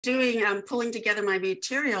doing pulling together my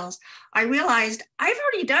materials, I realized I've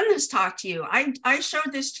already done this talk to you. I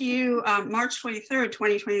showed this to you March 23rd,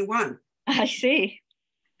 2021. I see.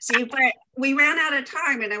 See, but we ran out of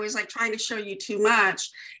time and I was like trying to show you too much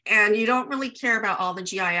and you don't really care about all the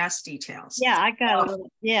GIS details. Yeah, I got a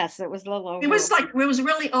little, yes, it was a little over. It was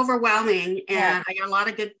really overwhelming and I got a lot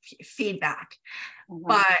of good feedback.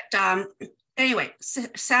 But anyway,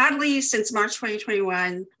 sadly, since March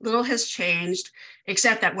 2021, little has changed,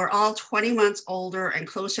 except that we're all 20 months older and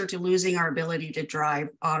closer to losing our ability to drive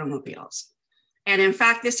automobiles. And in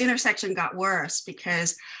fact, this intersection got worse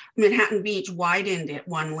because Manhattan Beach widened it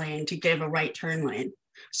one lane to give a right turn lane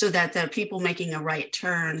so that the people making a right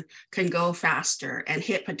turn can go faster and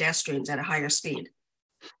hit pedestrians at a higher speed.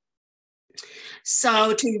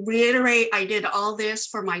 So to reiterate, I did all this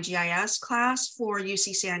for my GIS class for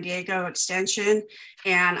UC San Diego Extension.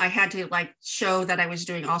 And I had to like show that I was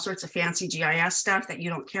doing all sorts of fancy GIS stuff that you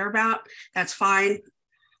don't care about. That's fine.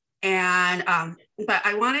 And, but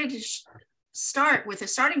I wanted to start with a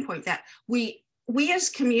starting point that we as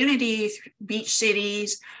community, beach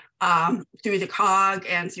cities, through the COG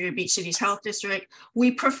and through Beach Cities Health District,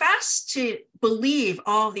 we profess to believe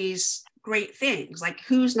all these great things, like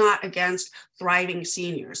who's not against thriving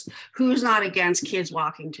seniors, who's not against kids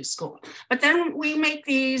walking to school. But then we make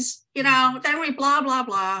these, you know, then we blah, blah,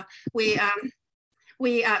 blah.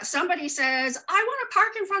 Somebody says, I want to park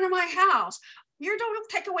in front of my house. You don't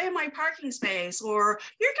take away my parking space, or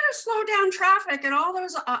you're going to slow down traffic and all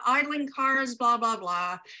those idling cars, blah, blah,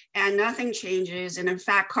 blah, and nothing changes. And in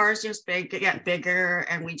fact, cars just get bigger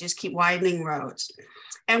and we just keep widening roads.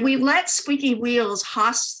 And we let squeaky wheels,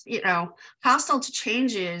 hostile to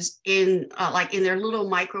changes in like in their little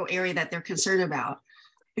micro area that they're concerned about,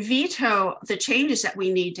 veto the changes that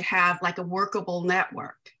we need to have like a workable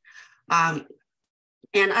network.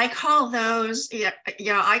 And I call those,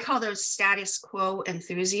 I call those status quo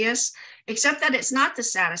enthusiasts, except that it's not the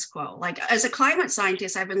status quo. Like as a climate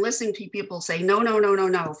scientist, I've been listening to people say, no, no, no, no,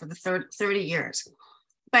 no, for the 30 years.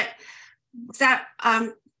 But that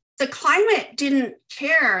the climate didn't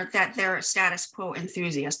care that they're a status quo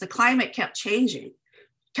enthusiast. The climate kept changing.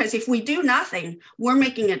 Because if we do nothing, we're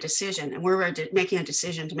making a decision, and we're making a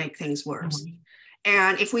decision to make things worse. Mm-hmm.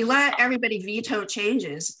 And if we let everybody veto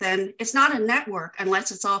changes, then it's not a network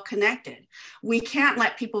unless it's all connected. We can't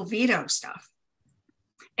let people veto stuff.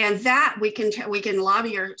 And that we can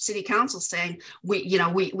lobby our city council saying, we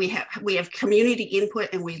have community input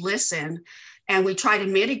and we listen and we try to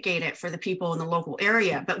mitigate it for the people in the local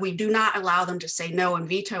area, but we do not allow them to say no and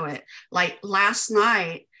veto it. Like last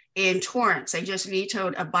night in Torrance, they just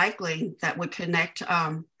vetoed a bike lane that would connect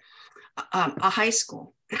a high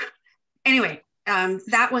school. Anyway,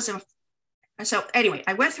 that was so anyway,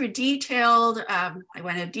 I went through detailed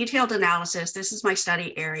analysis. This is my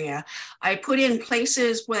study area. I put in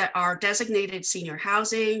places where are designated senior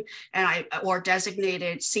housing and or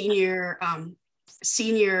designated senior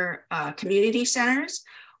community centers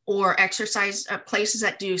or exercise places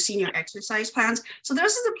that do senior exercise plans. So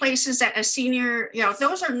those are the places that a senior,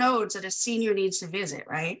 those are nodes that a senior needs to visit,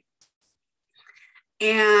 right?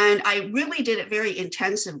 And I really did it very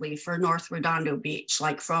intensively for North Redondo Beach,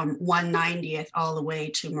 like from 190th all the way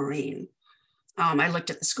to Marine. I looked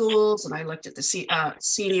at the schools and I looked at the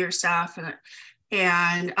senior staff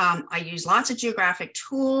and I used lots of geographic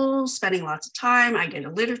tools, spending lots of time. I did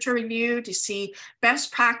a literature review to see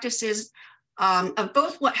best practices of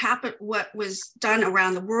both what was done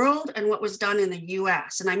around the world and what was done in the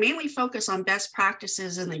US. And I mainly focus on best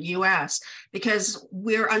practices in the US because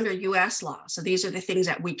we're under US law. So these are the things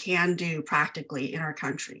that we can do practically in our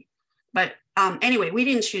country. But anyway, we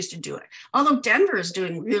didn't choose to do it. Although Denver is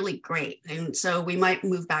doing really great. And so we might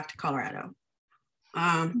move back to Colorado.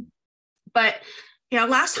 But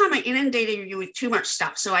last time I inundated you with too much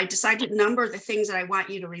stuff. So I decided to number the things that I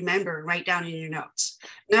want you to remember and write down in your notes.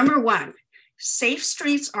 Number one, safe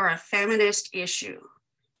streets are a feminist issue.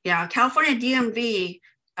 California DMV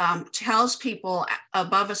tells people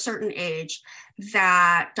above a certain age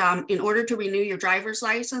that in order to renew your driver's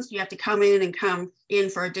license, you have to come in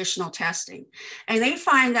for additional testing. And they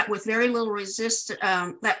find that with very little resistance,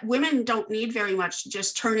 that women don't need very much to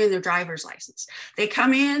just turn in their driver's license. They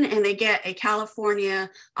come in and they get a California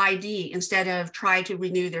ID instead of try to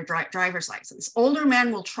renew their driver's license. Older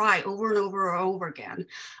men will try over and over and over again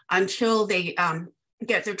until they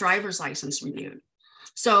get their driver's license renewed.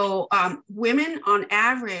 So women on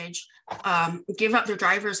average give up their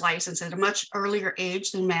driver's license at a much earlier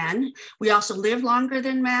age than men. We also live longer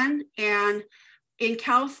than men. And in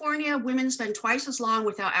California, women spend twice as long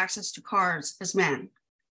without access to cars as men.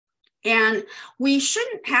 And we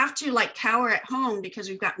shouldn't have to like cower at home because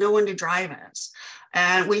we've got no one to drive us,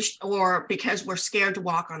 and or because we're scared to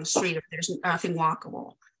walk on the street if there's nothing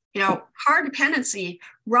walkable. You know, car dependency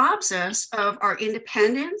robs us of our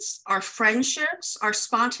independence, our friendships, our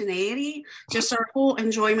spontaneity, just our whole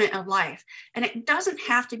enjoyment of life. And it doesn't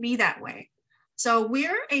have to be that way. So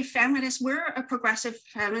we're a progressive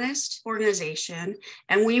feminist organization,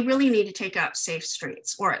 and we really need to take up safe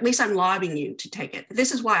streets, or at least I'm lobbying you to take it.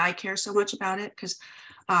 This is why I care so much about it, because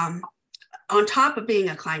on top of being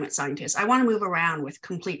a climate scientist, I want to move around with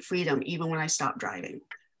complete freedom, even when I stop driving.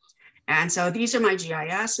 And so these are my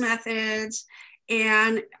GIS methods.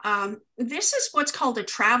 And this is what's called a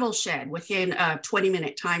travel shed within a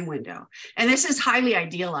 20-minute time window. And this is highly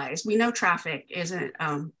idealized. We know traffic isn't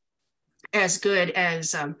as good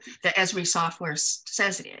as the Esri software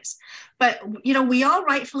says it is. But, you know, we all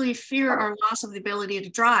rightfully fear our loss of the ability to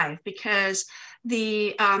drive, because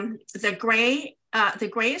the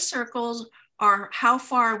gray circles are how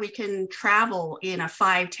far we can travel in a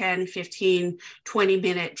 5, 10, 15,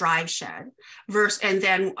 20-minute drive shed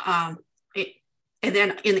and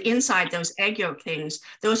then in the inside, those egg yolk things,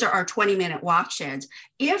 those are our 20-minute walk sheds.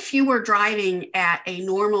 If you were driving at a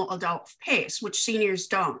normal adult pace, which seniors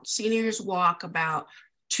don't, seniors walk about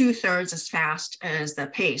 2/3 as fast as the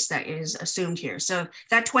pace that is assumed here. So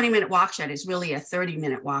that 20-minute walk shed is really a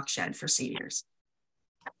 30-minute walk shed for seniors.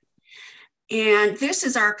 And this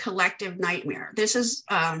is our collective nightmare. This is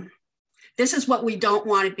what we don't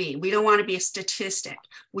want to be. We don't want to be a statistic.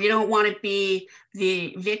 We don't want to be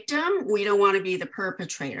the victim. We don't want to be the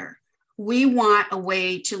perpetrator. We want a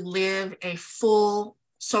way to live a full,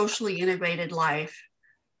 socially integrated life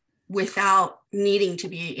without needing to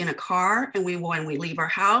be in a car. And when we leave our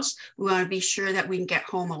house, we want to be sure that we can get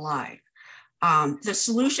home alive. The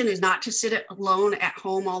solution is not to sit alone at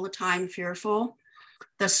home all the time, fearful.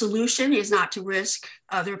 The solution is not to risk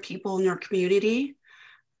other people in your community.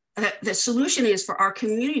 The solution is for our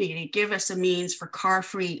community to give us a means for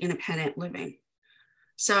car-free, independent living.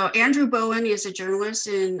 So Andrew Bowen is a journalist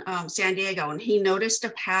in San Diego, and he noticed a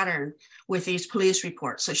pattern with these police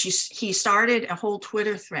reports. So he started a whole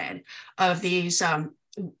Twitter thread of these,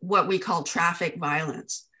 what we call traffic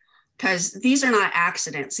violence, because these are not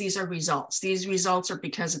accidents, these are results. These results are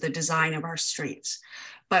because of the design of our streets.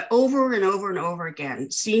 But over and over and over again,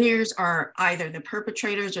 seniors are either the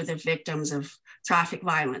perpetrators or the victims of traffic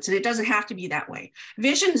violence. And it doesn't have to be that way.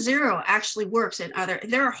 Vision Zero actually works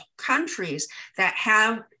there are countries that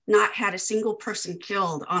have not had a single person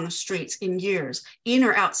killed on the streets in years, in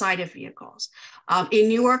or outside of vehicles. In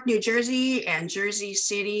New York, New Jersey, and Jersey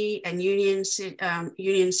City, and Union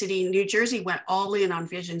City, New Jersey went all in on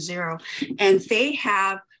Vision Zero, and they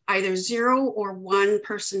have either 0 or 1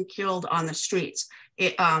 person killed on the streets,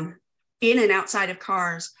 in and outside of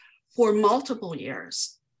cars for multiple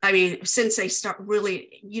years. I mean, since they start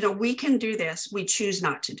really, you know, we can do this, we choose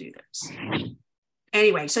not to do this.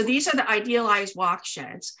 Anyway, so these are the idealized walk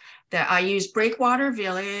sheds that I use. Breakwater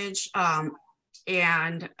Village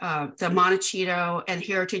and the Montecito and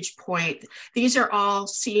Heritage Point. These are all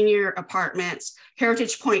senior apartments.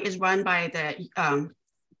 Heritage Point is run by the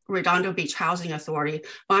Redondo Beach Housing Authority.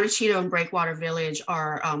 Montecito and Breakwater Village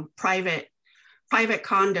are private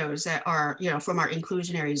condos that are, you know, from our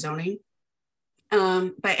inclusionary zoning.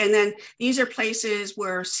 And then these are places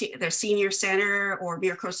where the Senior Center or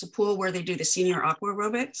Miracosta Pool, where they do the senior aqua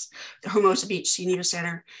aerobics, the Hermosa Beach Senior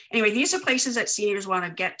Center. Anyway, these are places that seniors want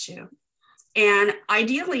to get to. And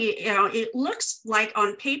ideally, you know, it looks like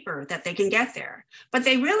on paper that they can get there, but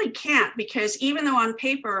they really can't, because even though on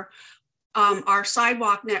paper, our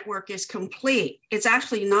sidewalk network is complete, it's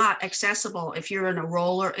actually not accessible if you're in a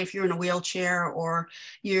roller, if you're in a wheelchair, or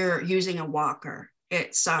you're using a walker.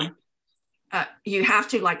 It's you have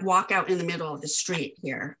to like walk out in the middle of the street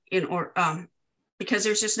here because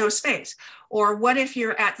there's just no space. Or what if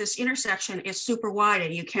you're at this intersection, it's super wide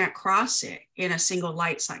and you can't cross it in a single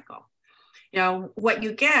light cycle? You know, what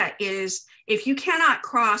you get is if you cannot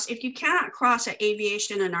cross at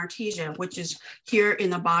Aviation and Artesia, which is here in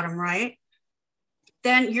the bottom right,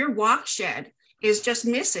 then your walk shed is just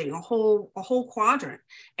missing a whole quadrant.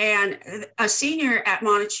 And a senior at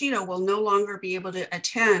Montecito will no longer be able to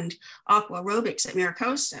attend aqua aerobics at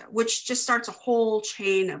Miracosta, which just starts a whole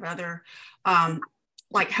chain of other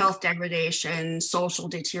like health degradation, social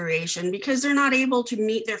deterioration, because they're not able to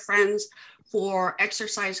meet their friends for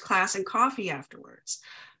exercise class and coffee afterwards.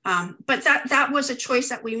 But that was a choice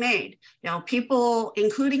that we made. You know, people,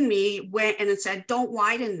 including me, went in and said, don't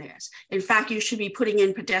widen this. In fact, you should be putting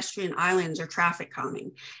in pedestrian islands or traffic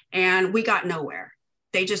calming. And we got nowhere.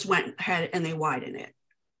 They just went ahead and they widened it.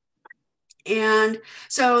 And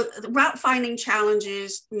so the route finding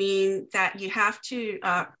challenges mean that you have to,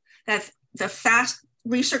 that the fast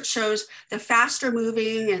research shows the faster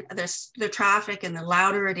moving and the traffic and the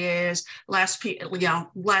louder it is, less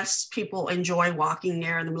people enjoy walking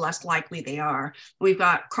there and the less likely they are. We've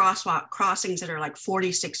got crossings that are like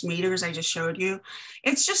 46 meters, I just showed you.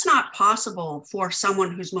 It's just not possible for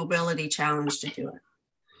someone who's mobility challenged to do it.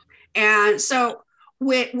 And so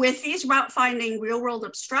with these route finding real world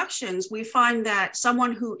obstructions, we find that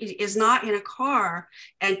someone who is not in a car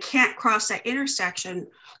and can't cross that intersection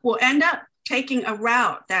will end up taking a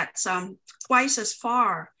route that's twice as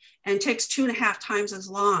far and takes 2.5 times as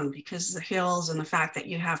long because of the hills and the fact that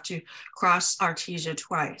you have to cross Artesia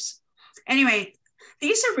twice. Anyway,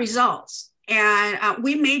 these are results. And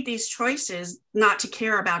we made these choices not to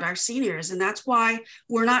care about our seniors. And that's why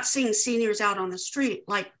we're not seeing seniors out on the street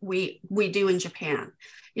like we do in Japan.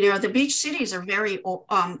 You know, the beach cities are very old.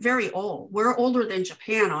 We're older than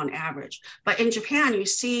Japan on average. But in Japan, you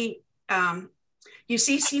see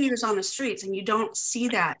seniors on the streets, and you don't see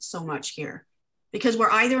that so much here because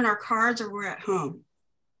we're either in our cars or we're at home.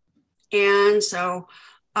 And so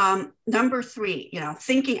number 3,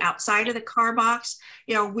 thinking outside of the car box,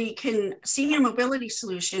 senior mobility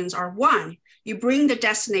solutions are, 1, you bring the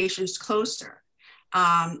destinations closer,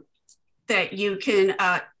 that you can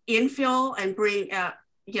infill and bring,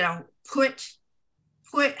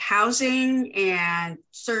 put housing and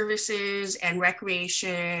services and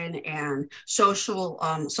recreation and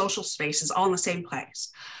social spaces all in the same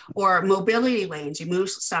place. Or mobility lanes, you move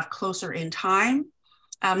stuff closer in time.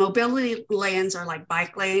 Mobility lanes are like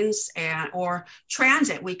bike lanes, or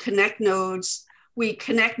transit. We connect nodes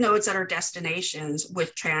that are destinations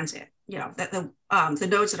with transit, the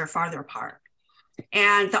nodes that are farther apart.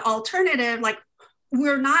 And the alternative, like,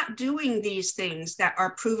 we're not doing these things that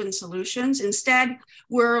are proven solutions. Instead,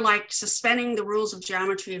 we're like suspending the rules of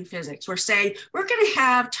geometry and physics. We're saying we're going to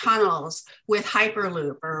have tunnels with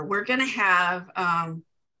Hyperloop, or we're going to have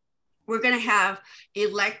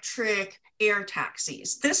electric air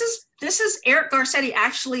taxis. This is Eric Garcetti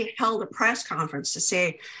actually held a press conference to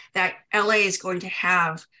say that LA is going to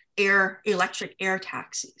have electric air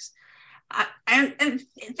taxis. And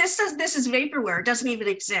this is vaporware. It doesn't even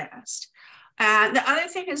exist. The other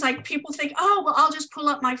thing is, like, people think, oh, well, I'll just pull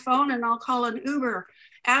up my phone and I'll call an Uber,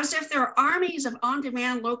 as if there are armies of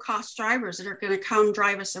on-demand low-cost drivers that are going to come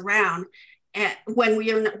drive us around, and when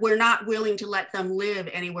we're not willing to let them live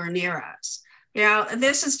anywhere near us.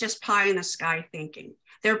 This is just pie in the sky thinking.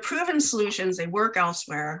 They're proven solutions. They work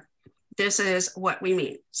elsewhere. This is what we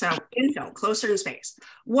mean. So infill, closer in space.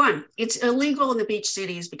 1, it's illegal in the beach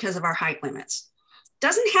cities because of our height limits.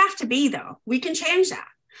 Doesn't have to be, though. We can change that.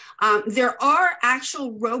 There are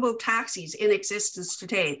actual robo-taxis in existence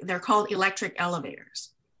today. They're called electric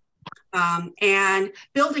elevators. And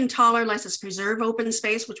building taller lets us preserve open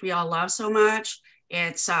space, which we all love so much.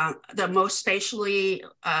 It's the most spatially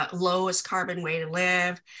lowest carbon way to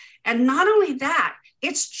live. And not only that,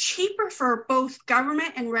 it's cheaper for both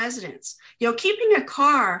government and residents. Keeping a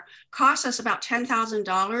car costs us about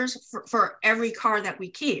 $10,000 for every car that we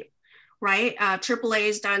keep. Right?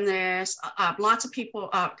 AAA's done this. Lots of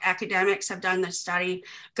people, academics have done this study.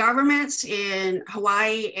 Governments in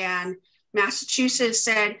Hawaii and Massachusetts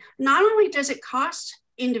said, not only does it cost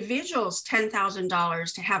individuals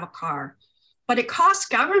 $10,000 to have a car, but it costs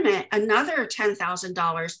government another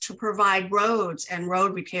 $10,000 to provide roads and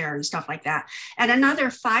road repair and stuff like that. And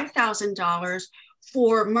another $5,000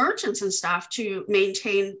 for merchants and stuff to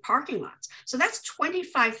maintain parking lots. So that's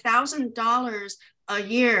 $25,000 a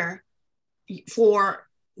year for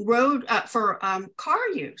car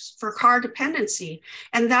use, for car dependency.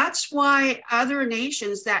 And that's why other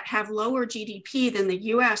nations that have lower GDP than the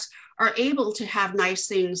US are able to have nice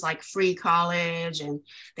things like free college, and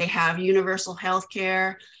they have universal health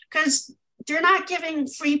care, because they're not giving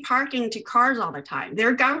free parking to cars all the time.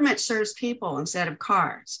 Their government serves people instead of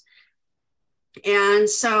cars. And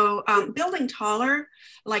so building taller,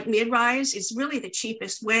 like mid-rise, is really the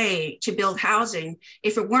cheapest way to build housing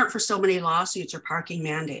if it weren't for so many lawsuits or parking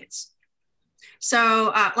mandates.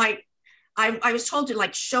 So I was told to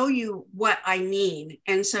show you what I mean.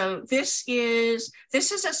 And so this is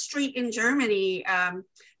a street in Germany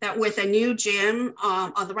that with a new gym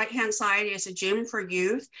on the right-hand side is a gym for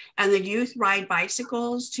youth, and the youth ride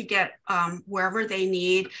bicycles to get wherever they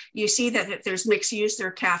need. You see that there's mixed use, there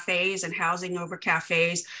are cafes and housing over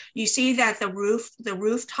cafes. You see that the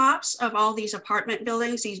rooftops of all these apartment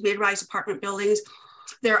buildings, these mid-rise apartment buildings,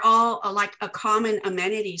 they're all like a common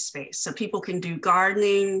amenity space. So people can do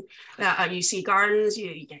gardening. You see gardens,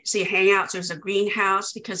 you see hangouts. There's a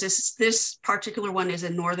greenhouse because this particular one is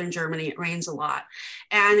in northern Germany. It rains a lot.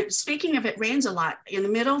 And speaking of it rains a lot, in the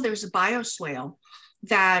middle, there's a bioswale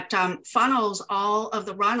that funnels all of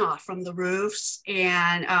the runoff from the roofs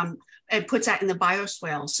and it puts that in the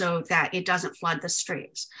bioswale so that it doesn't flood the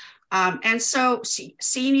streets. And so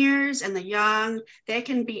seniors and the young, they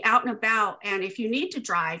can be out and about. And if you need to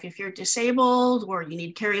drive, if you're disabled or you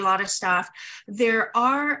need to carry a lot of stuff, there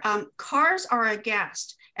are, cars are a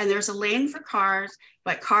guest and there's a lane for cars,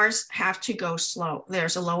 but cars have to go slow.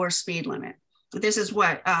 There's a lower speed limit. This is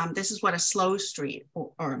what a slow street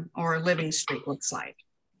or a living street looks like.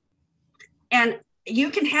 And you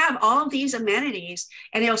can have all of these amenities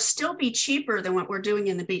and it'll still be cheaper than what we're doing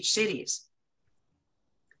in the beach cities.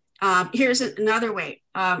 Here's another way.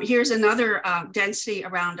 Here's another density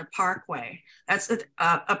around a parkway. That's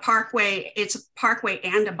a parkway. It's a parkway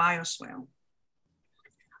and a bioswale.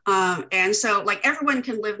 And so like everyone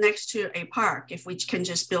can live next to a park if we can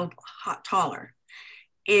just build taller.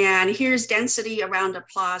 And here's density around a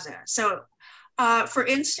plaza. So for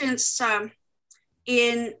instance,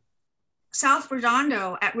 in South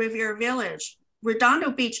Redondo at Riviera Village,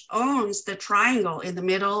 Redondo Beach owns the triangle in the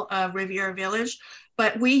middle of Riviera Village,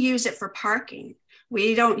 but we use it for parking.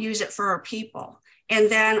 We don't use it for our people. And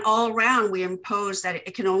then all around we impose that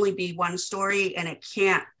it can only be one story and it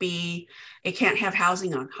can't have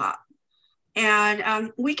housing on top.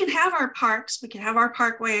 And we can have our parks, we can have our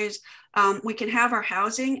parkways, we can have our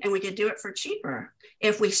housing, and we can do it for cheaper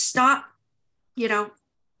if we stop,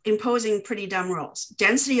 imposing pretty dumb rules.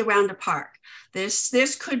 Density around a park.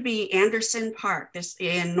 This could be Anderson Park, this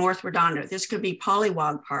in North Redondo. This could be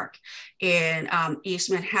Pollywog Park in East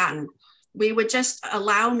Manhattan. We would just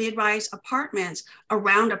allow mid-rise apartments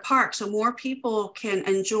around a park so more people can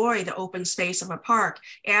enjoy the open space of a park,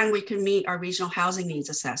 and we can meet our regional housing needs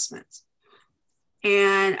assessments.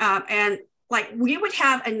 And like we would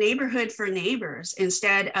have a neighborhood for neighbors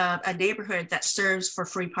instead of a neighborhood that serves for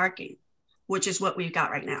free parking, which is what we've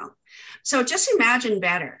got right now. So just imagine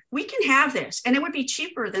better. We can have this, and it would be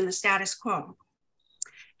cheaper than the status quo.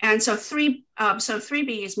 And so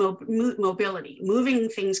 3B is mobility, moving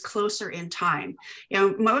things closer in time.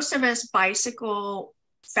 Most of us bicycle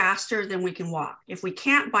faster than we can walk. If we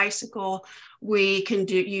can't bicycle, we can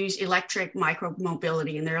use electric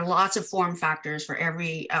micromobility, and there are lots of form factors for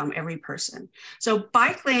every person. So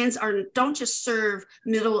bike lanes don't just serve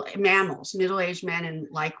mammals, middle-aged men in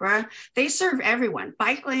Lycra. They serve everyone.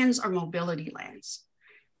 Bike lanes are mobility lanes.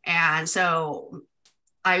 And so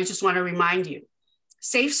I just want to remind you,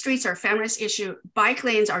 safe streets are a feminist issue. Bike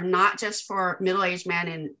lanes are not just for middle-aged men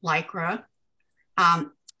in Lycra.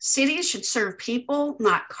 Cities should serve people,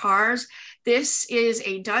 not cars. This is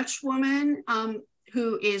a Dutch woman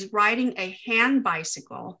who is riding a hand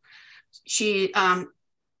bicycle. She's riding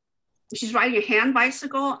a hand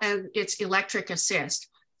bicycle and it's electric assist.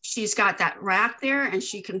 She's got that rack there and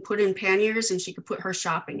she can put in panniers and she can put her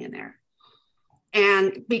shopping in there.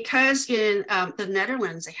 And because in the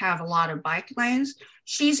Netherlands, they have a lot of bike lanes,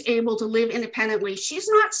 she's able to live independently. She's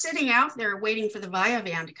not sitting out there waiting for the Via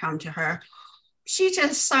van to come to her. She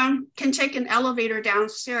just can take an elevator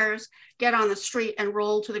downstairs, get on the street and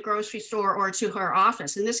roll to the grocery store or to her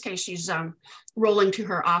office. In this case, she's rolling to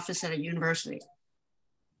her office at a university.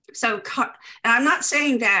 So, and I'm not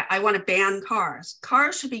saying that I want to ban cars.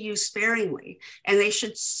 Cars should be used sparingly and they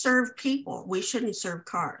should serve people. We shouldn't serve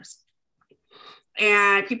cars.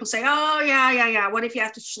 And people say, oh, yeah. What if you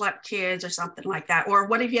have to schlep kids or something like that? Or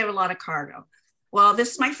what if you have a lot of cargo? Well,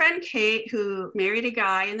 this is my friend Kate, who married a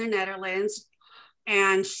guy in the Netherlands.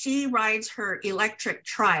 And she rides her electric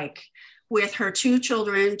trike with her 2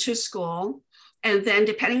 children to school. And then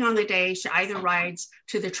depending on the day, she either rides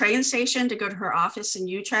to the train station to go to her office in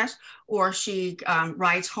Utrecht, or she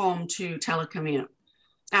rides home to telecommute.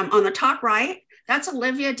 On the top right, that's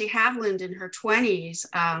Olivia de Havilland in her 20s,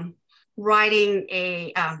 riding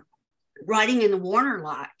in the Warner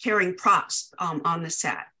lot, carrying props on the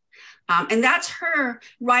set. And that's her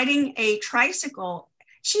riding a tricycle.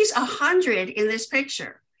 She's 100 in this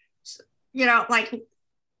picture. Like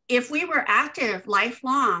if we were active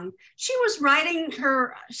lifelong, she was riding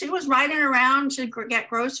around to get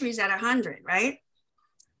groceries at 100, right?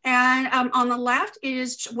 And on the left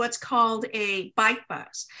is what's called a bike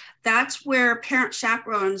bus. That's where parent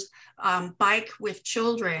chaperones bike with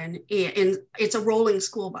children. It's a rolling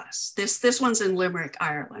school bus. This one's in Limerick,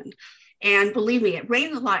 Ireland. And believe me, it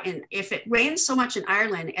rained a lot. And if it rains so much in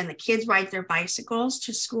Ireland and the kids ride their bicycles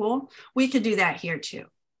to school, we could do that here too.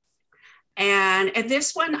 And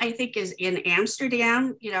this one, I think, is in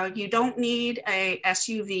Amsterdam. You know, you don't need a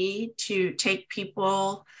SUV to take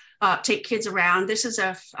people, take kids around. This is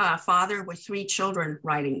a father with 3 children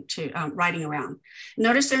riding around.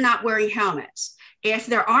 Notice they're not wearing helmets. If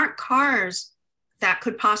there aren't cars that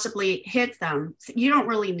could possibly hit them, you don't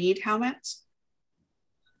really need helmets.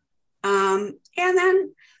 And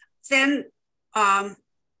then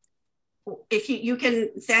if you can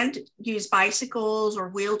then use bicycles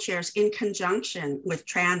or wheelchairs in conjunction with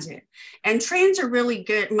transit. And trains are really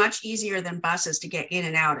good, much easier than buses to get in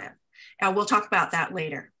and out of. We'll talk about that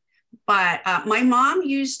later. But my mom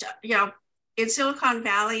used, you know, in Silicon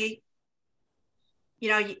Valley, you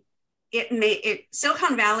know,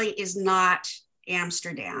 Silicon Valley is not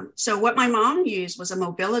Amsterdam. So what my mom used was a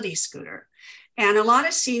mobility scooter. And a lot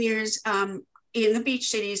of seniors in the beach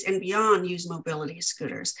cities and beyond use mobility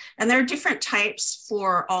scooters. And there are different types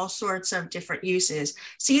for all sorts of different uses.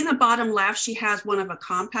 See in the bottom left, she has one of a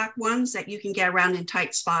compact ones that you can get around in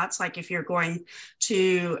tight spots. Like if you're going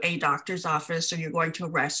to a doctor's office or you're going to a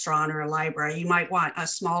restaurant or a library, you might want a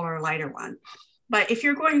smaller, lighter one. But if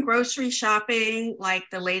you're going grocery shopping, like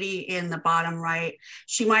the lady in the bottom right,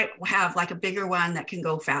 she might have like a bigger one that can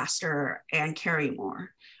go faster and carry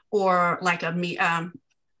more. Or like I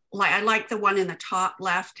like the one in the top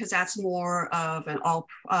left because that's more of an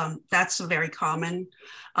that's a very common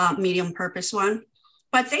medium purpose one.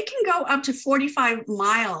 But they can go up to 45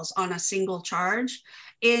 miles on a single charge.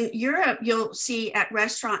 In Europe, you'll see at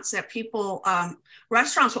restaurants that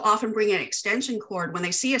restaurants will often bring an extension cord. When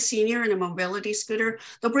they see a senior in a mobility scooter,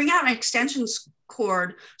 they'll bring out an extension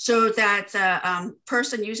cord so that the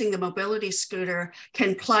person using the mobility scooter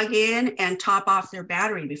can plug in and top off their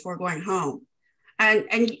battery before going home. And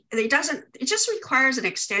it just requires an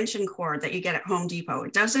extension cord that you get at Home Depot.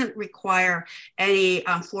 It doesn't require any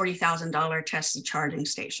 $40,000 Tesla charging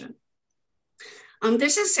station.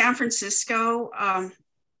 This is San Francisco.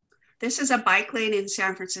 This is a bike lane in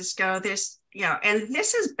San Francisco. And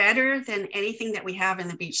this is better than anything that we have in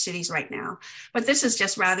the beach cities right now. But this is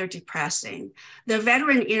just rather depressing. The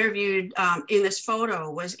veteran interviewed in this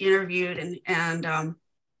photo was interviewed and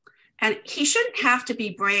he shouldn't have to be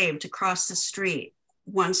brave to cross the street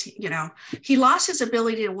once, you know, he lost his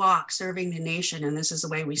ability to walk serving the nation. And this is the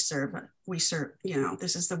way we serve, you know,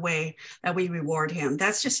 this is the way that we reward him.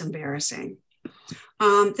 That's just embarrassing.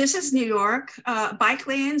 This is New York. Bike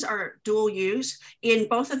lanes are dual use. In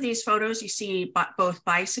both of these photos, you see both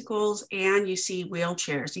bicycles and you see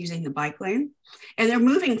wheelchairs using the bike lane, and they're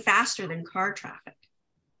moving faster than car traffic.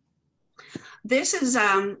 This is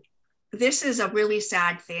a really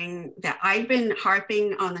sad thing that I've been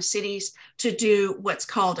harping on the cities to do what's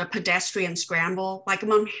called a pedestrian scramble, like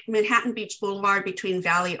along Manhattan Beach Boulevard between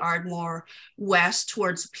Valley Ardmore West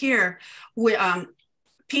towards the pier.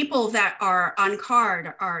 People that are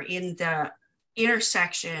uncarred are in the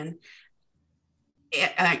intersection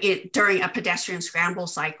during a pedestrian scramble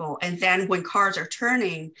cycle. And then when cars are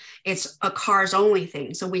turning, it's a cars only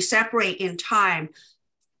thing. So we separate in time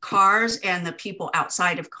cars and the people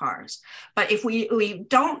outside of cars. But if we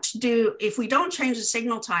don't change the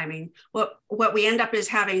signal timing, what we end up is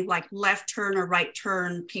having like left turn or right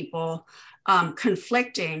turn people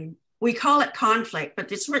conflicting. We call it conflict,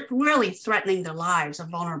 but it's really threatening the lives of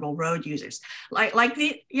vulnerable road users.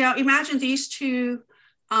 Imagine these two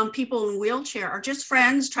people in wheelchair are just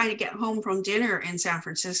friends trying to get home from dinner in San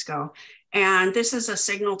Francisco. And this is a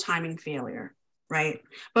signal timing failure, right?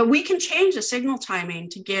 But we can change the signal timing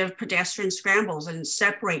to give pedestrian scrambles and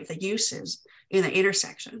separate the uses in the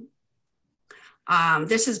intersection.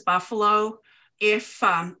 This is Buffalo. If,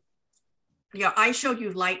 I showed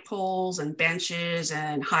you light poles and benches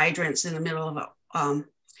and hydrants in the middle of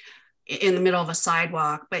a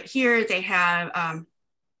sidewalk, but here they have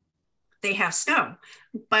snow.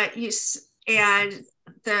 And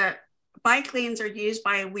the bike lanes are used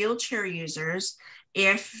by wheelchair users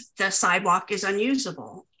if the sidewalk is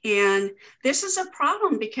unusable. And this is a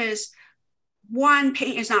problem because one,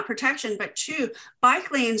 paint is not protection, but two, bike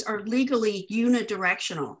lanes are legally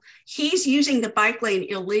unidirectional. He's using the bike lane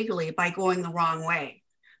illegally by going the wrong way.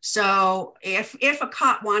 So if a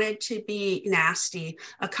cop wanted to be nasty,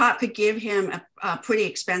 a cop could give him a pretty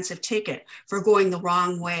expensive ticket for going the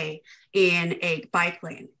wrong way in a bike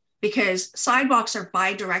lane, because sidewalks are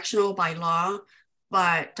bidirectional by law,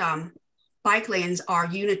 but bike lanes are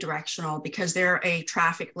unidirectional because they're a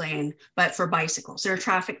traffic lane, but for bicycles. They're a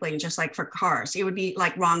traffic lane just like for cars. It would be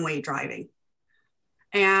like wrong way driving.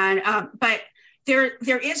 And but there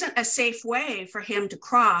isn't a safe way for him to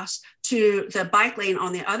cross to the bike lane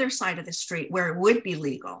on the other side of the street where it would be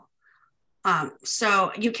legal.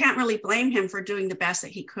 So you can't really blame him for doing the best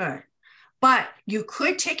that he could. but you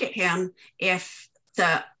could ticket him if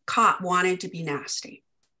the cop wanted to be nasty.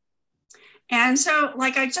 And so,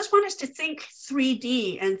 like, I just want us to think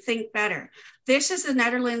 3D and think better. This is the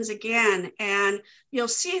Netherlands again, and you'll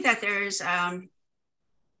see that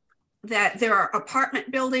there are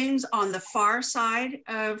apartment buildings on the far side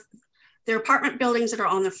of there are apartment buildings that are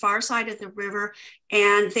on the far side of the river,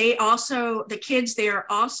 and the kids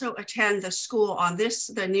there also attend the school on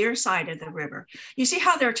the near side of the river. You see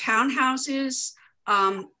how there are townhouses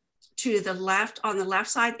to the left, on the left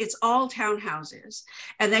side? It's all townhouses.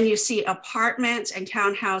 And then you see apartments and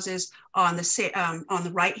townhouses on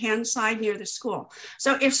the right-hand side near the school.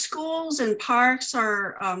 So if schools and parks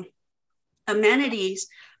are amenities,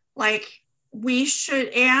 like we should,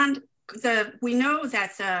 and we know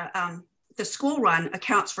that the school run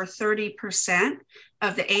accounts for 30%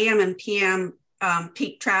 of the AM and PM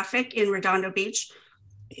peak traffic in Redondo Beach.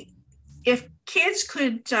 If kids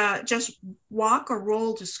could just walk or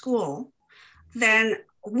roll to school, then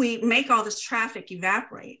we make all this traffic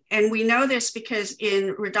evaporate. And we know this because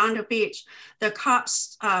in Redondo Beach, the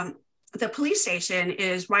cops, the police station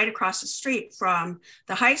is right across the street from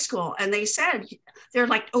the high school. And they said there are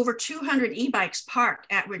like over 200 e-bikes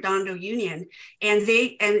parked at Redondo Union, and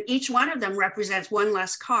each one of them represents one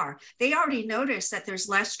less car. They already noticed that there's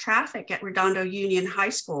less traffic at Redondo Union High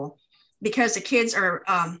School because the kids are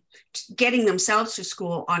getting themselves to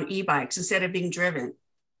school on e-bikes instead of being driven.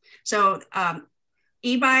 So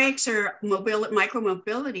e-bikes or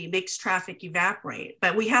micro-mobility makes traffic evaporate,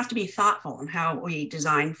 but we have to be thoughtful in how we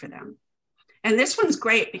design for them. And this one's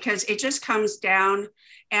great because it just comes down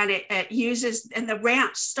and it uses, and the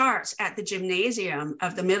ramp starts at the gymnasium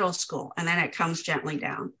of the middle school, and then it comes gently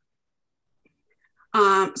down.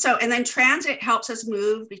 And then transit helps us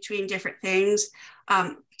move between different things.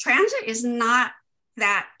 Transit is not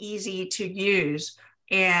that easy to use.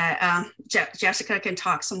 And Jessica can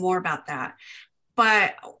talk some more about that.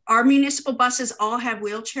 But our municipal buses all have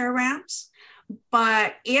wheelchair ramps.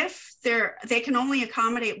 But if they can only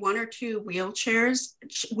accommodate 1 or 2 wheelchair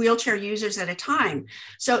users at a time.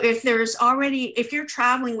 So if you're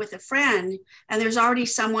traveling with a friend and there's already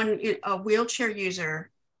a wheelchair user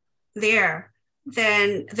there,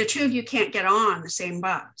 then the 2 of you can't get on the same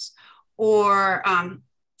bus. Or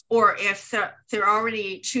if there are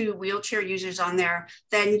already 2 wheelchair users on there,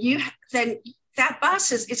 then that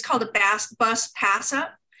bus it's called a bus pass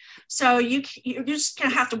up. So you're just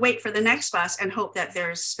gonna have to wait for the next bus and hope that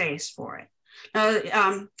there's space for it.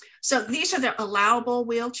 So these are the allowable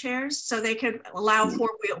wheelchairs. So they could allow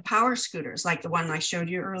 4-wheel power scooters like the one I showed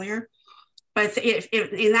you earlier. But if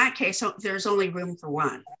in that case, there's only room for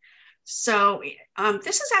 1. So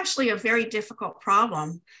this is actually a very difficult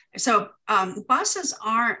problem. So buses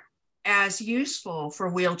aren't as useful for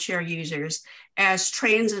wheelchair users as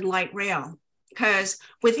trains and light rail. Because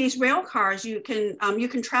with these rail cars, you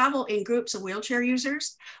can travel in groups of wheelchair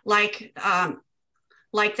users, like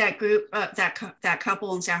that group, that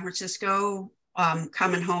couple in San Francisco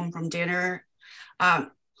coming home from dinner.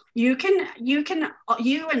 You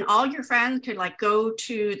and all your friends could like go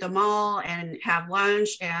to the mall and have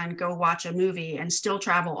lunch and go watch a movie and still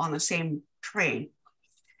travel on the same train.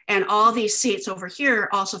 And all these seats over here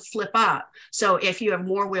also flip up. So if you have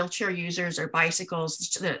more wheelchair users or bicycles,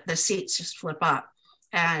 the seats just flip up,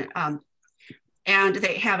 and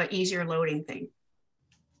they have an easier loading thing.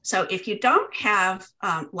 So if you don't have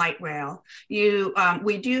light rail,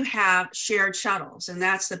 we do have shared shuttles, and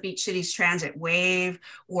that's the Beach Cities Transit Wave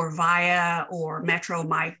or Via or Metro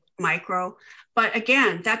Micro. But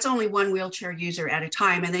again, that's only 1 wheelchair user at a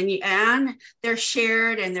time. And they're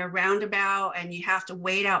shared and they're roundabout, and you have to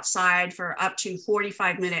wait outside for up to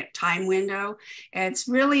 45-minute time window. And it's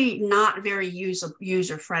really not very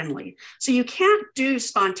user friendly. So you can't do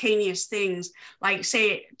spontaneous things like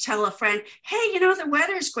tell a friend, hey, the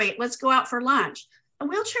weather's great, let's go out for lunch. A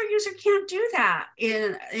wheelchair user can't do that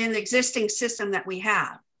in the existing system that we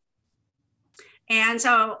have. And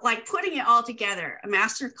so like putting it all together, a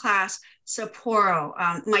masterclass, Sapporo.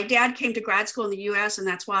 My dad came to grad school in the US, and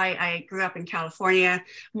that's why I grew up in California.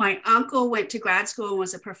 My uncle went to grad school and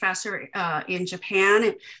was a professor in Japan.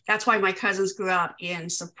 And that's why my cousins grew up in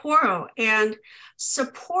Sapporo. And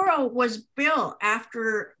Sapporo was built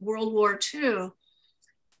after World War II,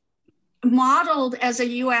 modeled as a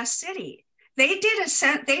US city.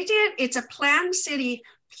 It's a planned city,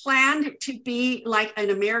 planned to be like an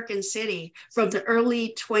American city from the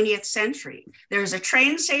early 20th century. There's a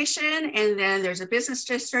train station, and then there's a business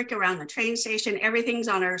district around the train station. Everything's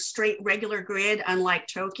on a straight regular grid, unlike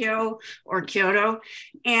Tokyo or Kyoto.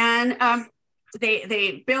 And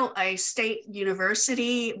they built a state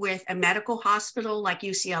university with a medical hospital like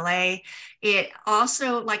UCLA. It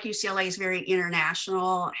also, like UCLA, is very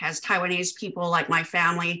international, has Taiwanese people like my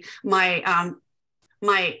family. My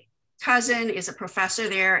cousin is a professor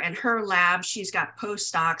there, and her lab, she's got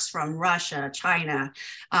postdocs from Russia, China,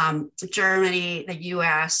 Germany, the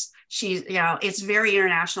US. She's, you know, it's very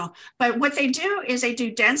international. But what they do is they do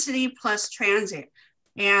density plus transit.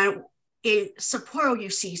 And in Sapporo, you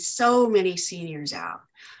see so many seniors out.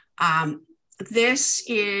 This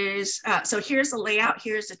is, so here's the layout.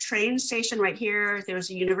 Here's the train station right here. There's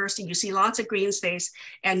a university. You see lots of green space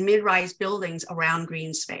and mid-rise buildings around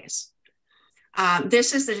green space.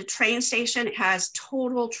 This is the train station. It has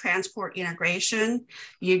total transport integration.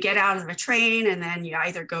 You get out of a train and then you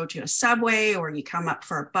either go to a subway or you come up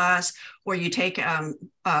for a bus, or you take,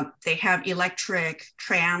 they have electric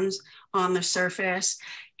trams on the surface.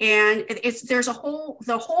 And there's the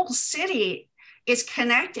whole city is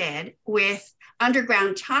connected with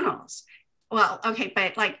underground tunnels. Well, okay,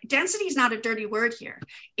 but like density is not a dirty word here.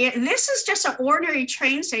 This is just an ordinary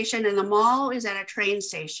train station, and the mall is at a train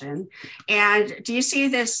station. And do you see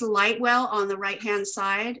this light well on the right-hand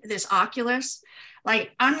side, this Oculus?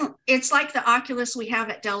 Like, it's like the Oculus we have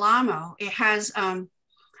at Del Amo. It has,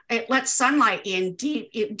 it lets sunlight in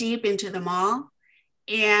deep into the mall.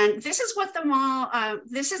 And this is what the mall,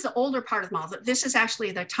 this is the older part of the mall. This is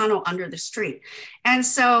actually the tunnel under the street. And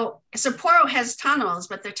so Sapporo has tunnels,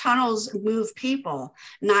 but the tunnels move people,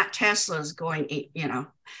 not Teslas going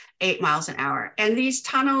 8 miles an hour. And these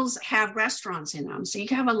tunnels have restaurants in them. So you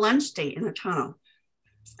can have a lunch date in the tunnel.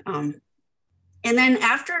 And then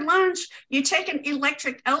after lunch, you take an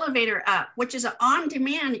electric elevator up, which is an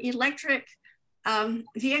on-demand electric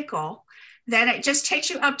vehicle. Then it just takes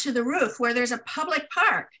you up to the roof where there's a public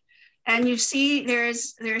park, and you see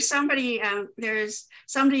there's somebody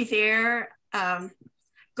there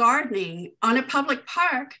gardening on a public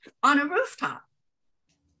park on a rooftop.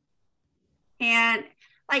 And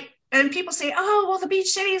people say, oh, well, the beach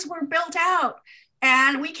cities were built out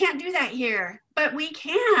and we can't do that here. But we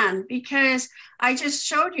can, because I just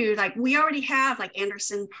showed you, like, we already have like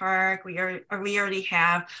Anderson Park, we already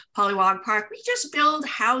have Pollywog Park. We just build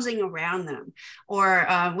housing around them. Or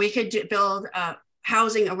we could build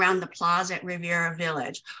housing around the plaza at Riviera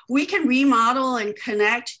Village. We can remodel and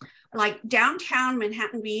connect, like downtown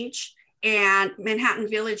Manhattan Beach and Manhattan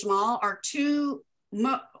Village Mall are two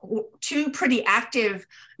pretty active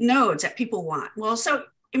nodes that people want. Well, so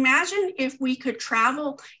imagine if we could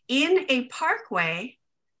travel in a parkway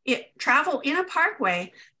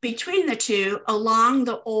between the two along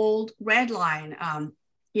the old red line,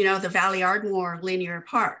 the Valley Ardmore linear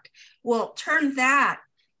park. Well, turn that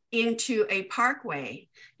into a parkway,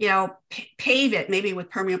 pave it maybe with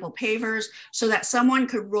permeable pavers so that someone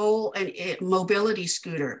could roll a mobility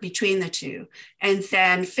scooter between the two, and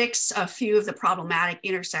then fix a few of the problematic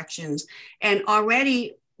intersections. And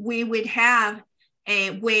already we would have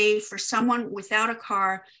a way for someone without a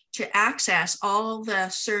car to access all the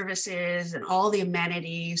services and all the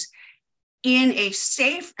amenities in a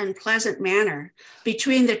safe and pleasant manner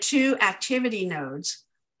between the two activity nodes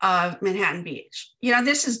of Manhattan Beach.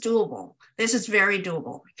 This is doable. This is very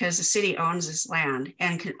doable because the city owns this land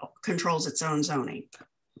and controls its own zoning.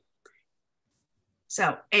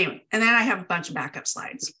 So anyway, and then I have a bunch of backup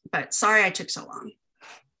slides, but sorry I took so long.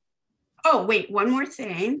 Oh, wait, one more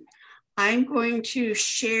thing. I'm going to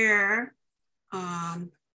share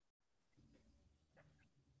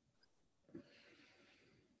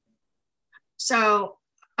so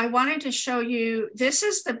I wanted to show you, this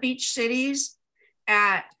is the beach cities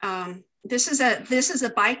at, this is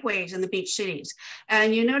the bikeways in the beach cities.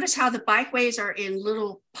 And you notice how the bikeways are in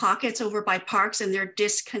little pockets over by parks and they're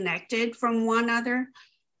disconnected from one another.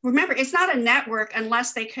 Remember, it's not a network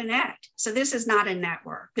unless they connect. So this is not a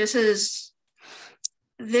network. This is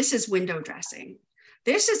window dressing.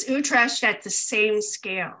 This is Utrecht at the same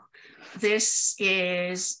scale. This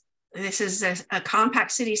is a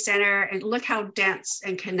compact city center, and look how dense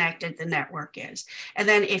and connected the network is. And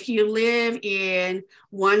then if you live in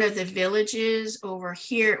one of the villages over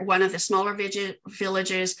here, one of the smaller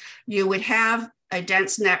villages, you would have a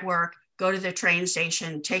dense network, go to the train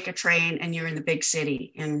station, take a train, and you're in the big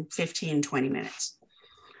city in 15, 20 minutes.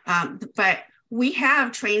 But we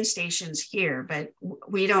have train stations here, but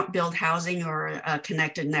we don't build housing or a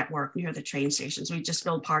connected network near the train stations. We just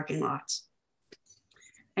build parking lots.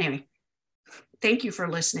 Anyway, thank you for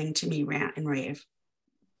listening to me rant and rave.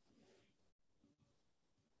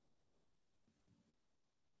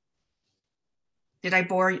 Did I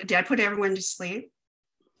bore you? Did I put everyone to sleep?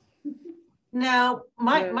 No,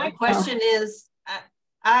 my question is,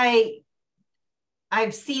 I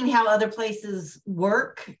I've seen how other places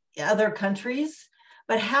work, other countries,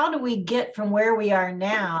 but how do we get from where we are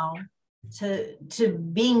now to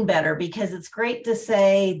being better? Because it's great to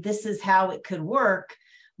say this is how it could work,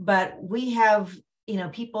 but we have,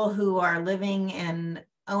 people who are living and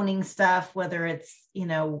owning stuff, whether it's,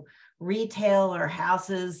 retail or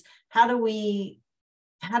houses. How do we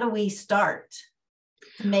start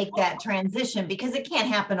to make that transition? Because it can't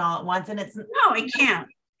happen all at once, and no, it can't.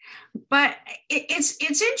 But it's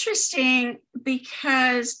interesting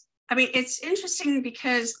because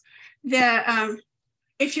the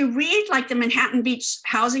if you read like the Manhattan Beach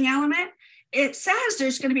housing element, it says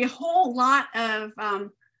there's going to be a whole lot of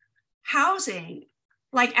housing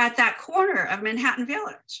like at that corner of Manhattan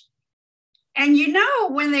Village. And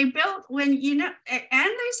when they built, and they said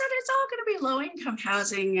it's all going to be low income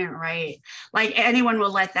housing, right? Like anyone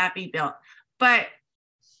will let that be built. But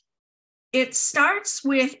it starts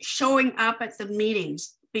with showing up at the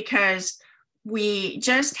meetings, because we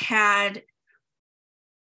just had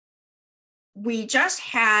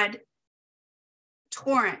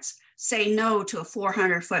Torrance say no to a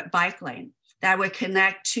 400-foot bike lane that would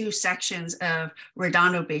connect two sections of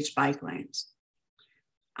Redondo Beach bike lanes.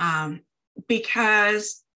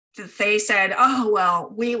 Because they said, oh,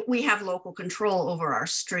 well, we have local control over our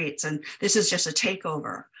streets and this is just a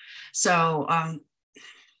takeover. So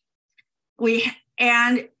you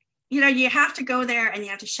have to go there and you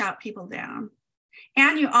have to shout people down.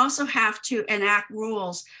 And you also have to enact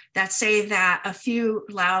rules that say that a few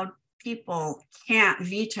loud people can't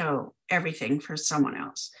veto everything for someone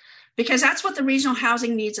else. Because that's what the regional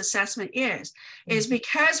housing needs assessment is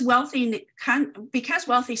because wealthy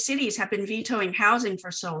cities have been vetoing housing for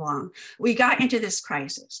so long, we got into this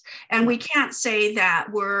crisis. And we can't say that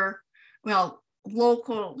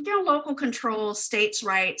local control, states'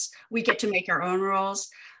 rights, we get to make our own rules.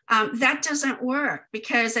 That doesn't work,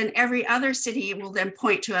 because then every other city will then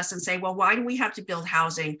point to us and say, well, why do we have to build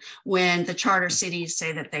housing when the charter cities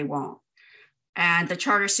say that they won't? And the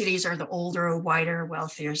charter cities are the older, whiter,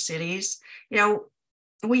 wealthier cities.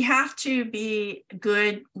 We have to be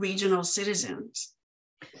good regional citizens.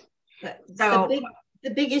 The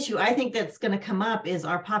big issue I think that's going to come up is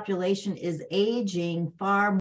our population is aging far